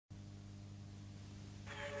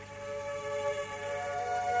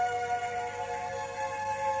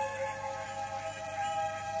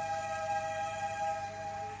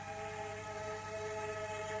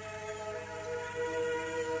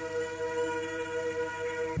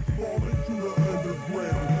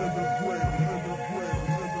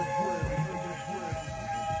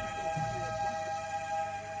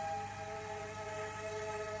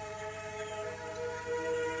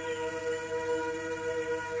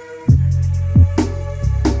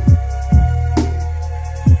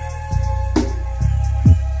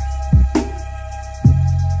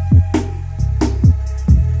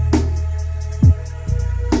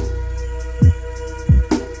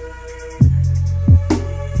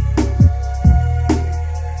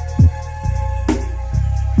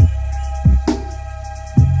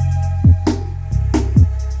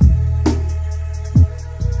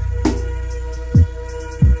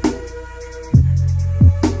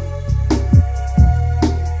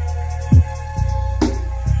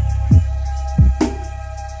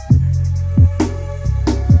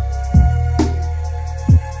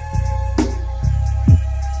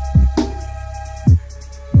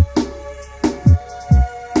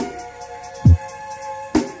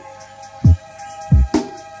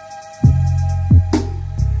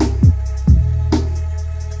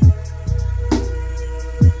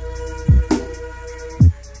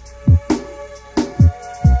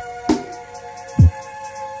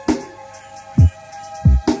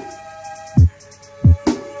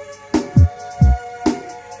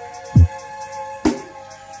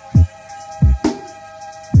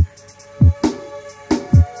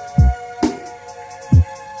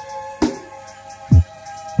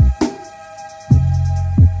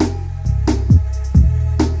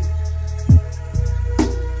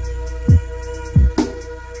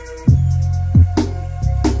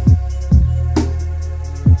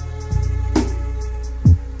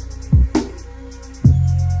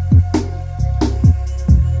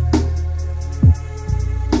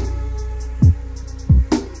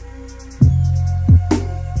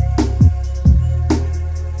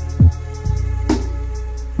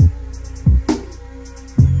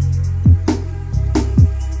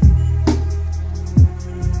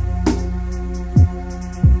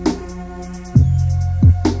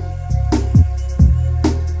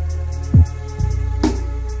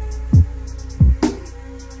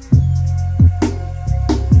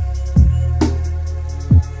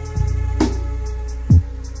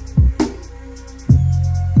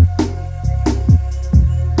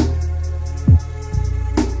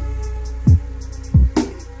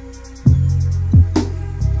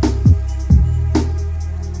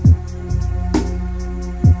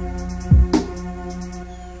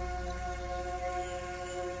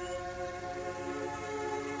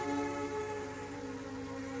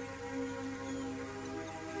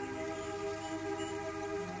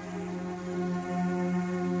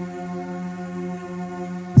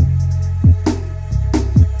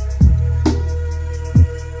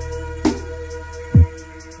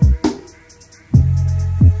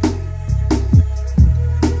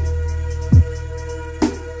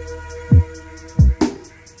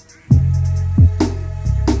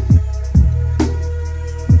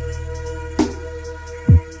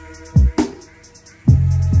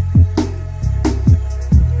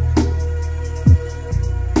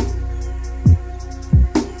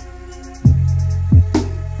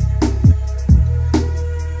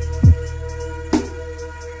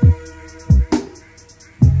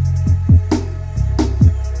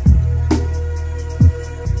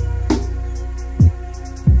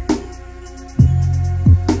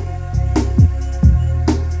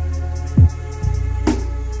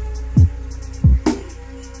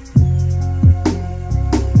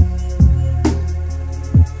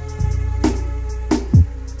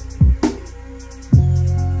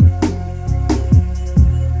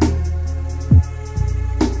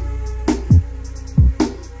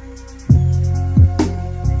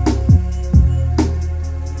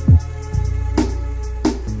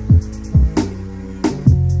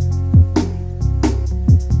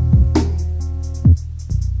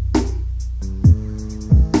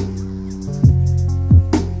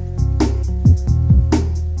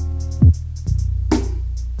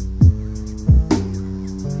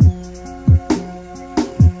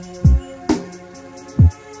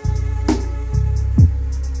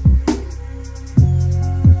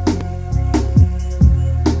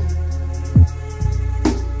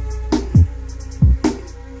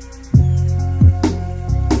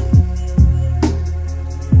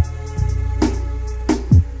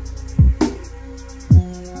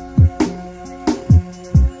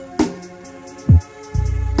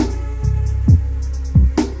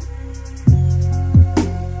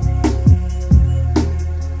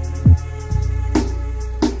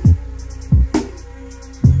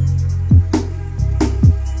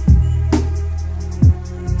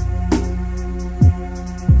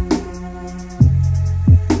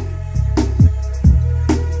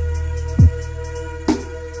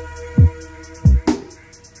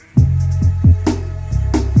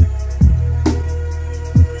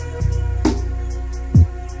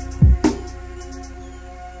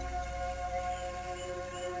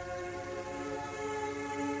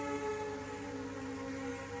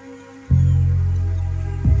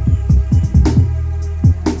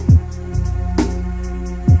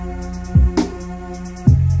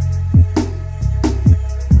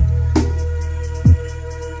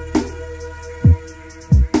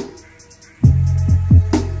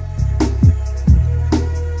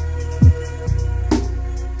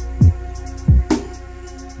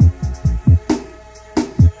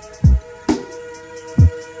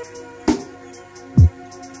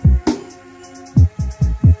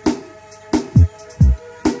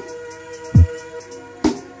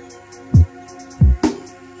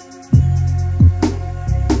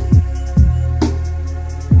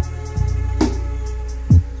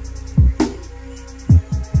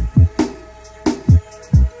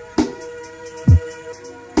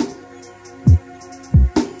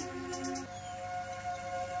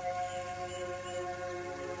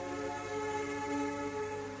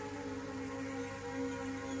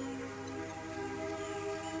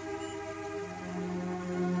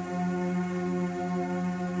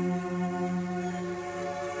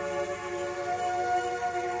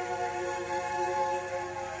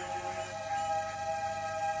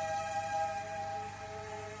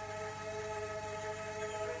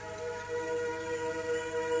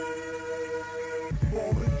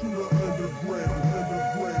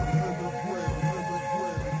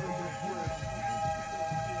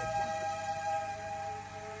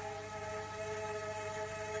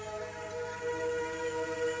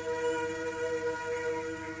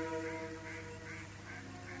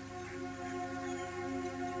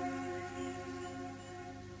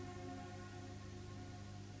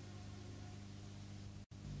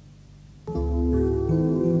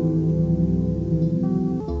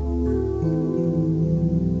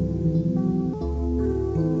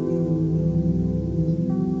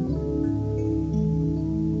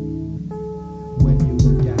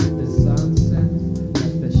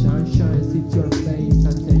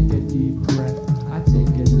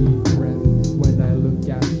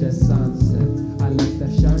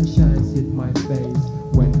my face.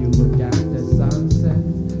 When you look at the sunset,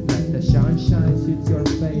 let the sunshine hit your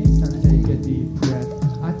face and take a deep breath.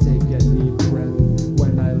 I take a deep breath.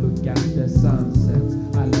 When I look at the sunset,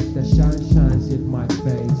 I let the sunshine hit my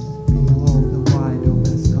face. Below the wide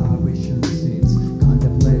open sky, vision sits,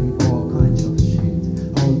 contemplating all kinds of shit.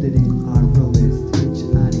 Hold it in unreleased. Each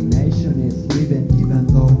animation is living, even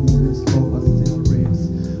though moving slow but still rips.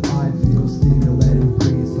 I feel stimulating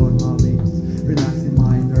breeze on my lips, relaxing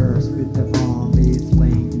my nerves with the bomb beats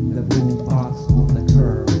playing in the boombox on the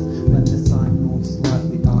curves. When the sun moves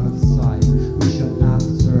slightly out of sight, vision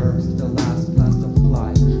absorbs the last blast of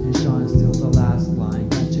light and shines till the last line,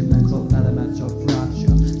 catching mental elements of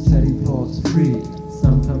rapture, setting thoughts free.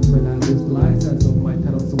 Sometimes when I lose light, sense of my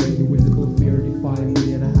tunnels away, invisible fear define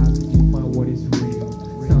me, and I have to define what is real.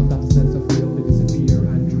 Sometimes sense of real may disappear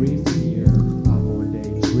and drift here. I'm on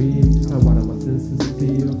daydream, and what my senses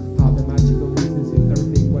feel. How the magical misses in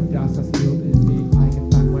everything what dust has built in me. I can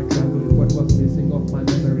find my triangle, what was missing of my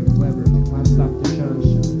memory cleverly. I stopped the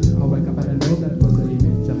sunshine. I wake up and I know that was an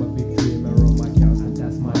image. I'm a big dreamer on my couch, and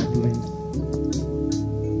that's my bliss.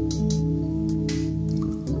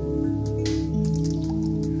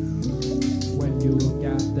 When you look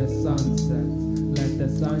at the sunset, let the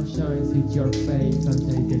sunshine hit your face and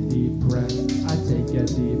take a deep breath. I take a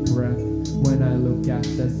deep breath. When I look at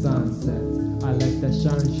the sunset, I let the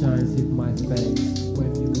sunshine hit my face.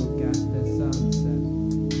 When you look at the sunset,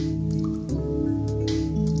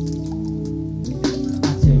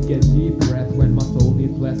 I take a deep breath. When my soul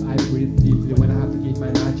needs rest, I breathe deeply. When I have to keep my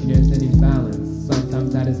imagination in balance,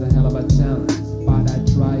 sometimes that is a hell of a challenge. But I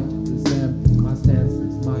try to dissemble my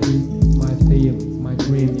senses, my instincts, my feelings, my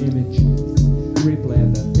dream images.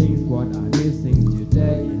 Replay the things what I'm missing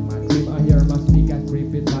today. In my dream I hear my speak, I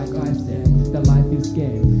repeat like I said. The life is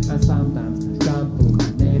game, and sometimes I stumble my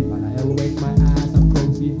name, but I elevate my eyes and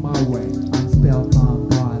proceed my way. I'm spellbound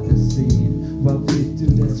by the scene, well fit to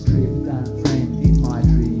the script and framed in my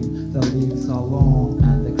dream. The leaves are long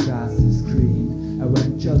and the grass is green.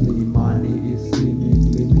 Eventually money is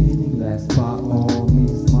seemingly meaningless, but all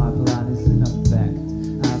means my plan is in effect.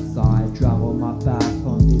 As I travel my path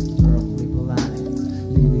on this earthly planet,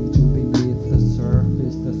 leading to beneath the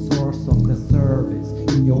surface, the source of the service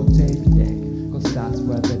in your tape deck, cause that's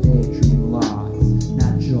where the daydream lies.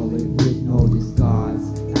 Naturally with no disguise,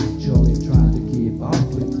 actually trying to keep up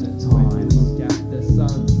with the When you times. look at the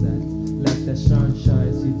sunset, let the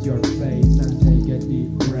sunshine hit your face and take a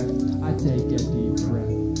deep breath. I take a deep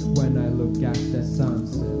breath. When I look at the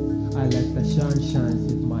sunset, I let the sunshine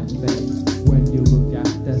hit my face. When you look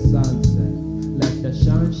at the sunset, let the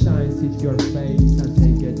sunshine hit your face and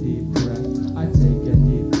take a deep breath. I take a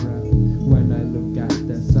deep breath. When I look at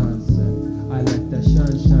the sunset, I let the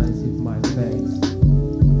sunshine hit my face.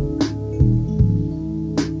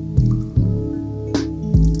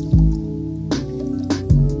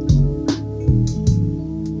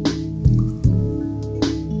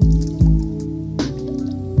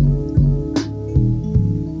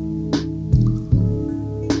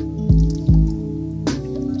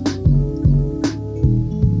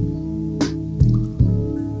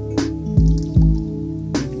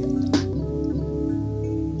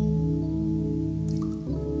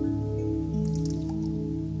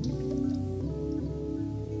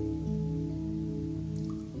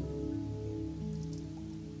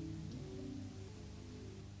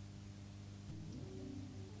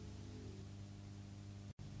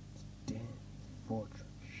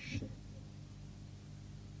 Shit.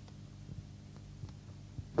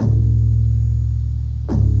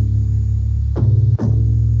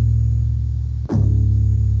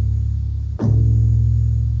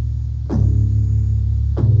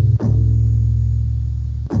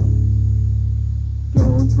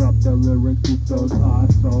 Don't drop the lyrics, if those are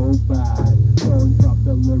so bad. Don't drop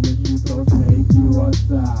the lyrics, if those make you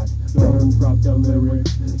sad. Don't drop the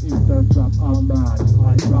lyrics, if those drop a mad.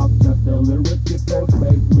 I drop just the lyrics, if those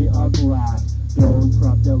make me glad. Don't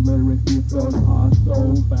drop the lyrics, if those are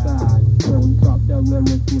so bad. Don't drop the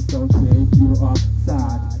lyrics, if those make you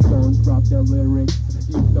sad. Don't drop the lyrics,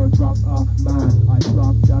 if those drop a man. I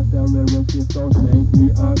drop just the lyrics, if those make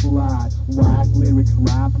me glad. Whack lyrics,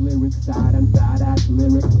 rap lyrics, sad and badass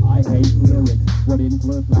lyrics. I hate lyrics, what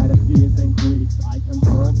includes light of beats and creeks. I can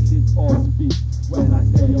talk shit or speak. When I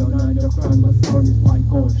stay on underground, my sound is like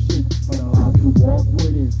oh shit, but I'm allowed to walk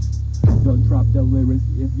with it. Don't drop the lyrics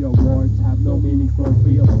if your words have no meaningful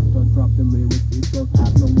feelings. Don't drop the lyrics if those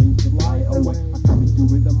have no wings to fly away. I'm coming to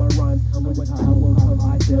rhythm my rhymes, and when time will come,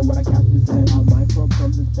 I say what I got to say. I'll microbe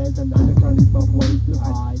from the space, and underground is my place to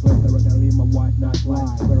hide. Whether I can leave my wife not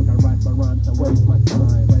lie, where I can write my rhymes and waste my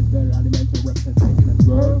time. Where's their elemental representation and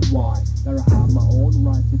worldwide? There on my own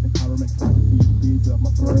right, hit the government try to keep peace of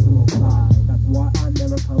my personal side. That's why I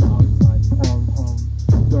never come outside. Pong pong.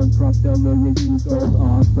 Don't drop the lyrics, you those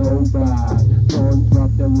are so bad. Don't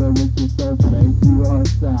drop the lyrics, you those make you are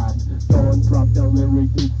sad. Don't drop the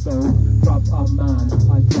lyrics, you those drop a man.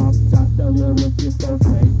 I drop just the lyrics, you those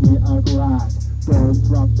make me a glad. Don't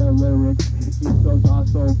drop the lyrics, if those are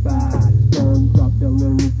so bad. Don't drop the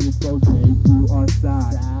lyrics, if those make you are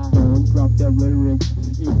sad. Don't drop the lyrics,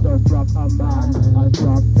 if those drop a man. I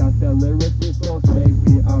drop just the lyrics, if those make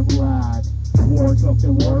me a glad. Words of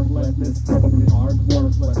the worthlessness, probably aren't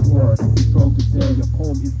worthless words. It's wrong to say your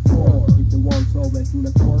poem is poor. If the words always do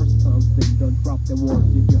not worth something, don't drop the words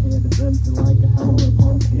if your head is empty like a hollow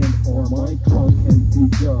pumpkin or my trunk can be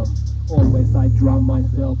dumb. Always I drum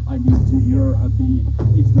myself, I need to hear a beat.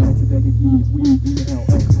 It's nice to take it easy, we inhale,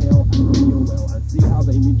 exhale, and feel well. And see how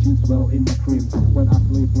the images swell in my dreams. When I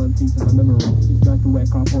sleep, learn things in my memory. It's nice to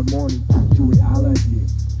wake up one morning to reality.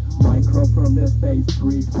 Microbe from the space,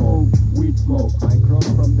 breathe hope, weed smoke. Microbe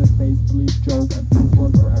from the space, please joke. And this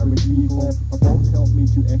one for every people. Above help me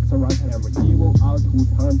to exorcise every evil out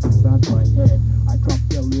whose hands inside my head. I drop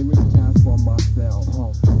the lyrics just for myself.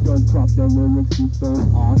 Don't drop the lyrics if those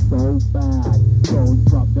are so bad. Don't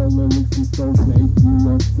drop the lyrics if those make you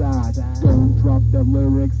look sad. Don't drop the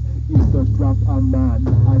lyrics if those drop a man.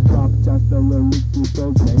 I drop just the lyrics if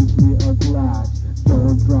those make me a glad.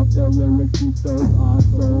 Don't drop the lyrics if those are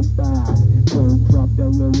so bad. Don't drop the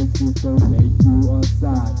lyrics if those make you a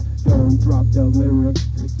sad. Don't drop the lyrics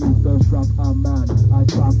if those drop a man. I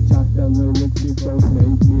drop just the lyrics if those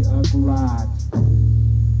make me a glad.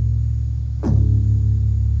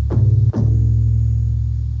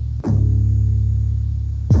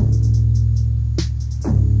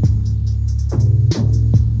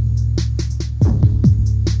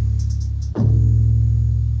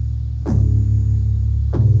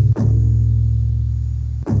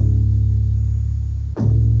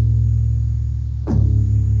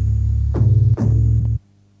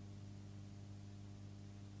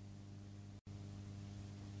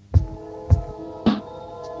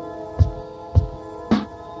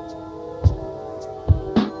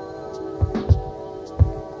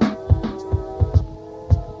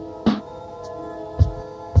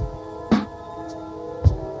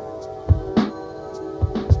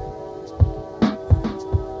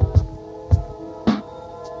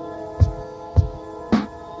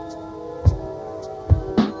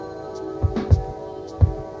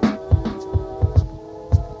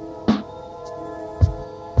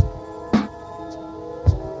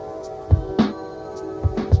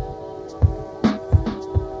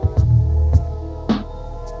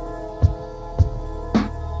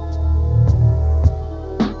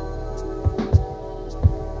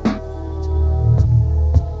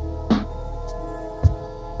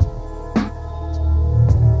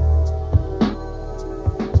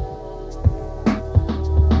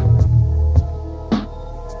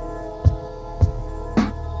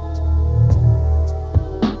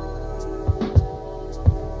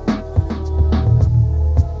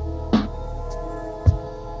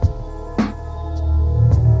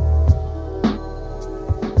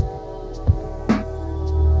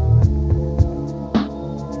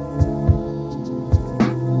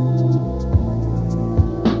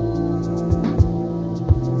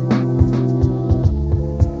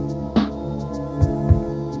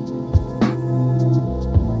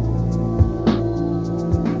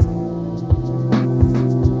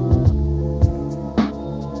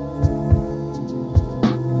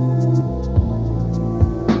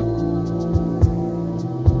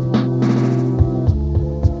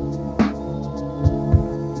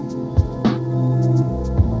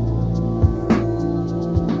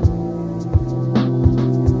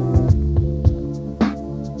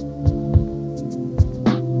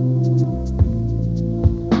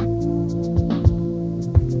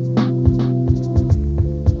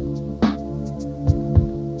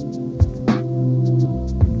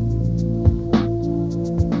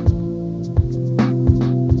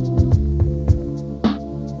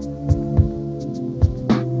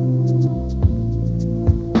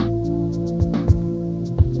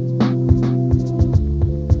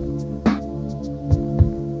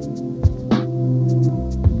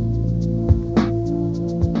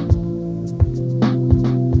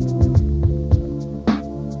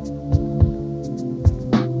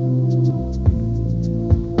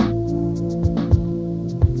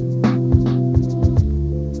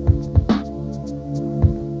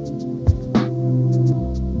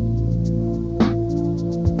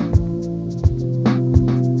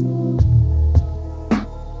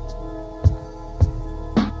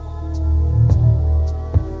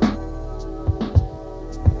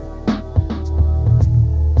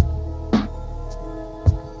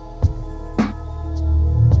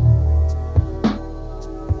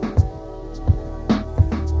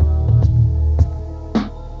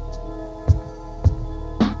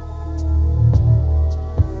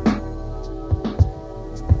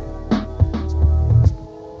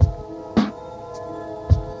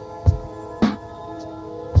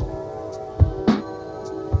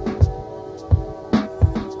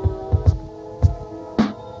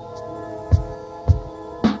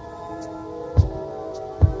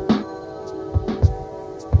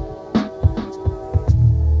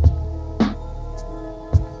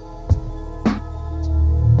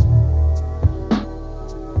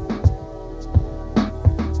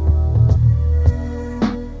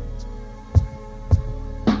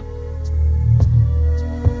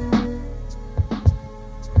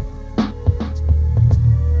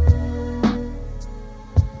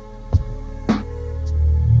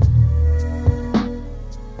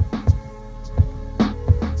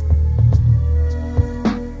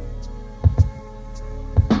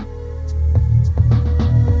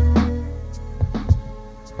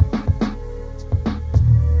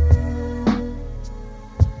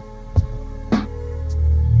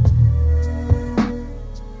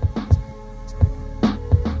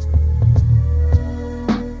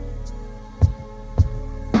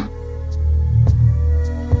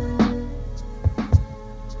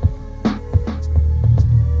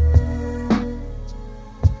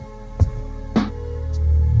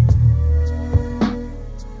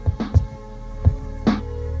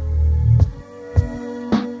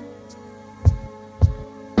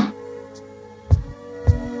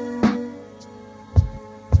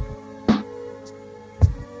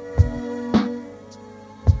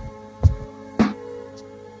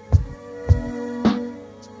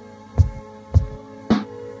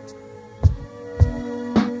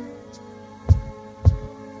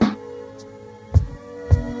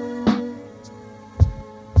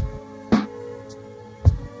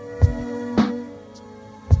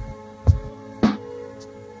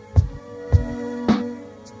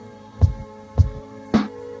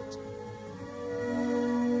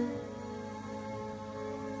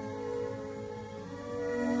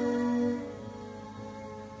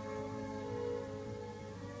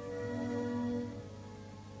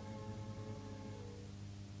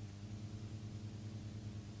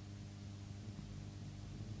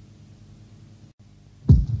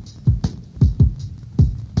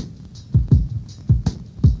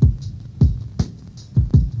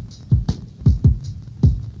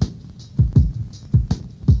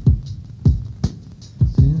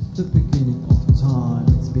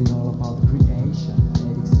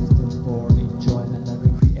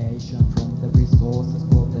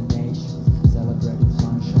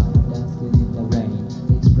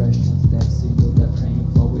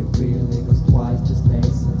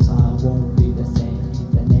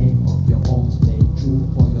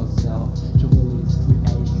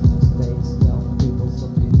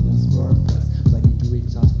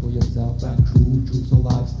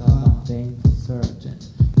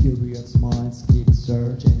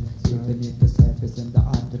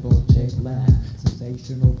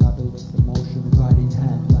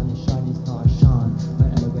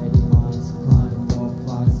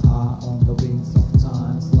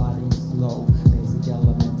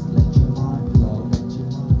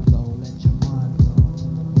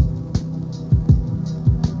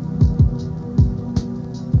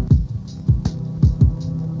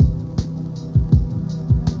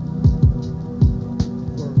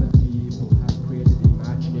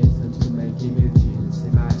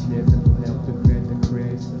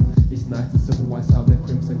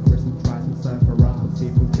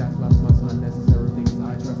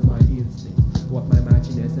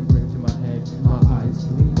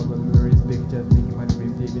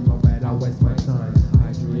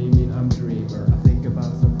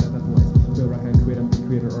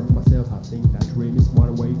 for myself. I think that dream is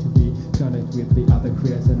one way to be connect with the other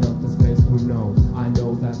creators of the space who know. I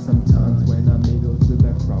know that sometimes when I'm middle to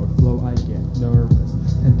the crowd flow, I get nervous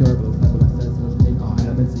and terrible level of senses in all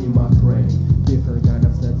elements in my brain. Different kind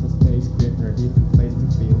of sense of space, creating a different place to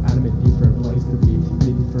feel, animate different place to be,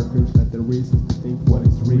 many different groups that the reasons to think what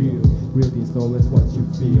is real. Real is always what you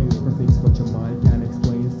feel, or things what your mind can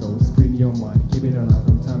explain. So screen your mind, keep it on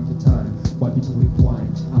from time to time. Why people live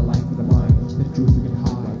blind, I like for the mind, the truth you can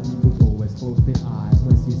hide. People always close their eyes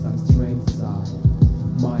when see some strange side.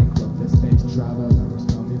 Microbe, the space travelers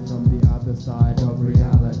coming from the other side of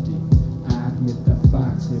reality. Admit the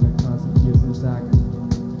facts, even concept using agony.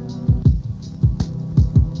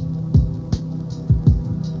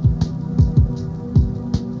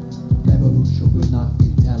 Evolution will not be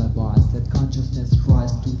televised. Let consciousness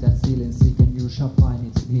rise to that ceiling, seek and you shall find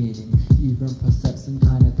its meaning. Even perception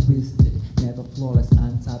kinda twisted, never flawless.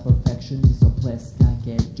 Anti-perfection is a place, can't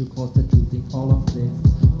get too close to think all of this.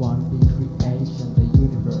 One big creation, the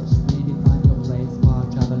universe. Redefine your place while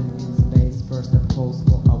traveling in space. First step close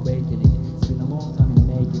for awakening. It's been a long time in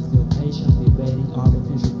the making, still patiently waiting.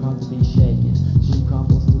 Artificial come to be shaken. Soon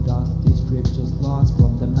crumbles to dust. These scriptures lost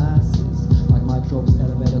from the masses. Like microbes,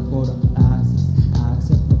 elevator code of access.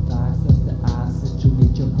 Accept the facts as the asset. To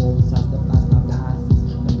meet your goals as the past now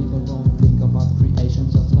passes. When people don't think about creation,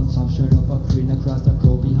 just consumption of a green across the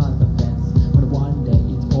globe behind the fence. But one day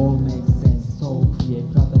it all makes sense. So create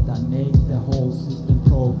rather than make the whole system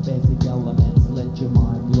pro. Basic elements, let your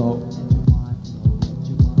mind blow. Let your mind blow,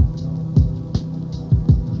 let your mind blow.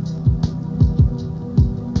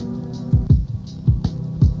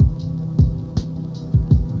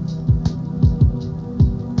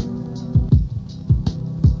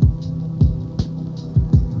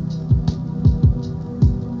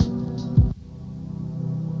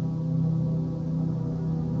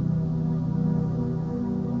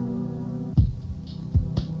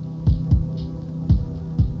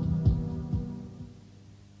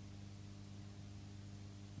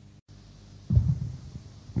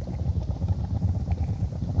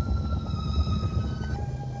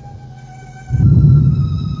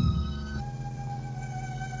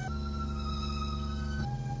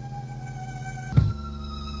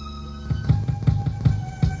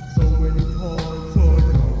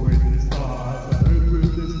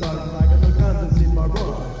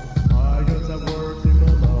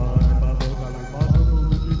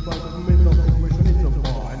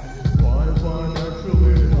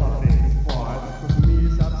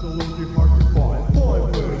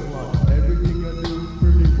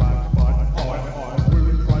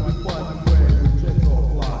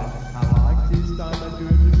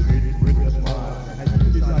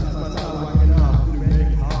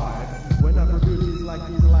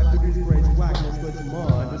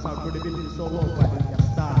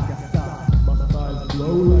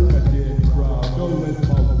 Low